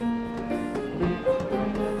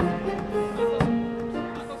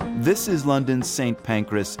This is London's St.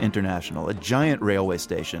 Pancras International, a giant railway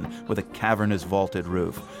station with a cavernous vaulted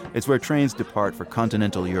roof. It's where trains depart for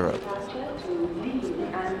continental Europe.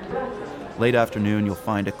 Late afternoon, you'll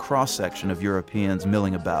find a cross-section of Europeans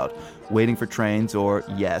milling about, waiting for trains or,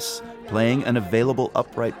 yes, playing an available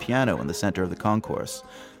upright piano in the center of the concourse.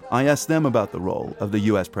 I asked them about the role of the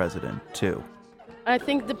U.S. president, too. I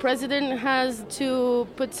think the president has to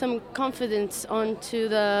put some confidence onto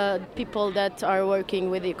the people that are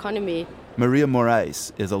working with the economy. Maria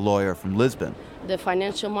Moraes is a lawyer from Lisbon. The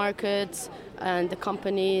financial markets and the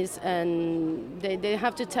companies, and they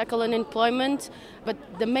have to tackle unemployment. But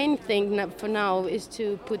the main thing for now is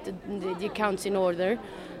to put the accounts in order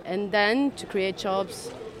and then to create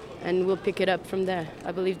jobs, and we'll pick it up from there.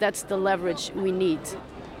 I believe that's the leverage we need.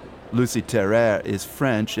 Lucie Terrer is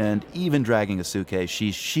French, and even dragging a suitcase,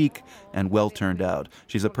 she's chic and well turned out.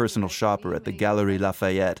 She's a personal shopper at the Galeries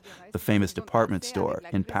Lafayette, the famous department store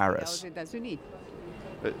in Paris.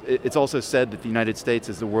 It's also said that the United States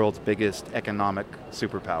is the world's biggest economic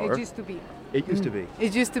superpower. It used to be. It used to be.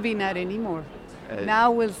 It used to be, not anymore. Now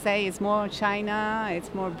we'll say it's more China,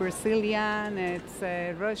 it's more Brazilian,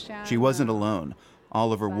 it's Russian. She wasn't alone.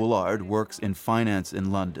 Oliver Woolard works in finance in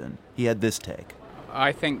London. He had this take.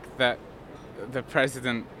 I think that the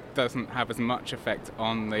president doesn't have as much effect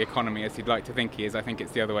on the economy as he'd like to think he is. I think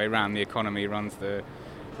it's the other way around. The economy runs the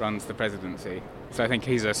presidency. So I think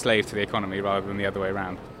he's a slave to the economy rather than the other way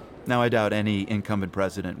around. Now, I doubt any incumbent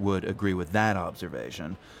president would agree with that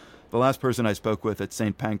observation. The last person I spoke with at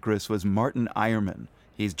St. Pancras was Martin Eiermann.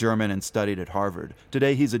 He's German and studied at Harvard.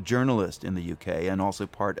 Today, he's a journalist in the UK and also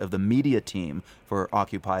part of the media team for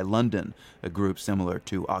Occupy London, a group similar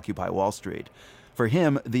to Occupy Wall Street. For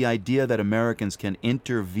him, the idea that Americans can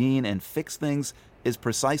intervene and fix things is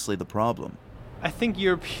precisely the problem. I think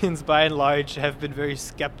Europeans, by and large, have been very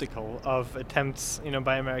skeptical of attempts,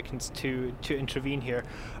 by Americans to intervene here.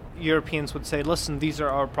 Europeans would say, listen, these are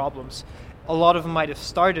our problems. A lot of them might have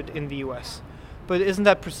started in the US. But isn't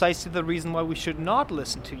that precisely the reason why we should not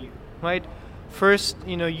listen to you, right? First,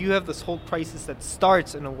 you have this whole crisis that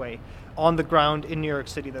starts, in a way, on the ground in New York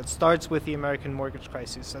City, that starts with the American mortgage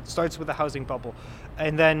crisis, that starts with the housing bubble.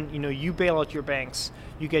 And then, you bail out your banks,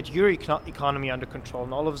 you get your economy under control,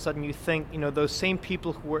 and all of a sudden you think, those same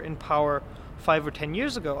people who were in power 5 or 10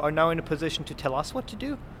 years ago are now in a position to tell us what to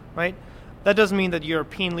do, right? That doesn't mean that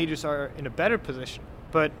European leaders are in a better position,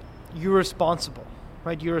 but you're responsible,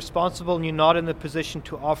 right? You're responsible and you're not in the position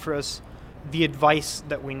to offer us the advice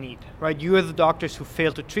that we need, right? You are the doctors who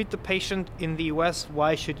failed to treat the patient in the US.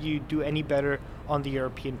 Why should you do any better on the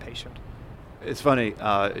European patient? It's funny,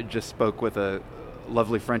 just spoke with a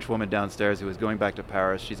lovely French woman downstairs who was going back to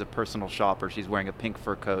Paris. She's a personal shopper. She's wearing a pink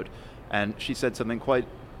fur coat. And she said something quite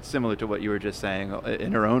similar to what you were just saying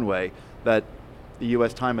in her own way, that the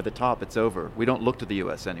U.S. time at the top, it's over. We don't look to the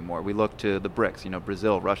U.S. anymore. We look to the BRICS,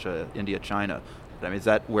 Brazil, Russia, India, China. I mean, is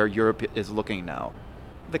that where Europe is looking now?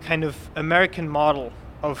 The kind of American model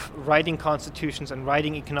of writing constitutions and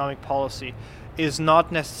writing economic policy is not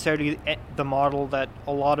necessarily the model that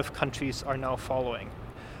a lot of countries are now following.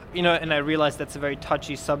 And I realize that's a very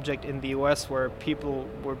touchy subject in the U.S. where people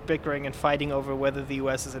were bickering and fighting over whether the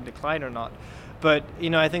U.S. is in decline or not. But,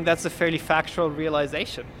 I think that's a fairly factual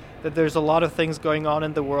realization, that there's a lot of things going on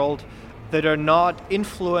in the world that are not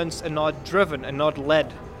influenced and not driven and not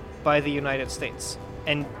led by the United States.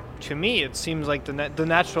 And to me, it seems like the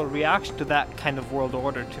natural reaction to that kind of world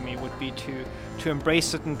order to me would be to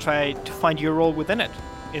embrace it and try to find your role within it,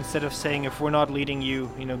 instead of saying, if we're not leading you,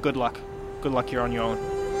 good luck. Good luck, you're on your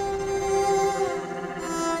own.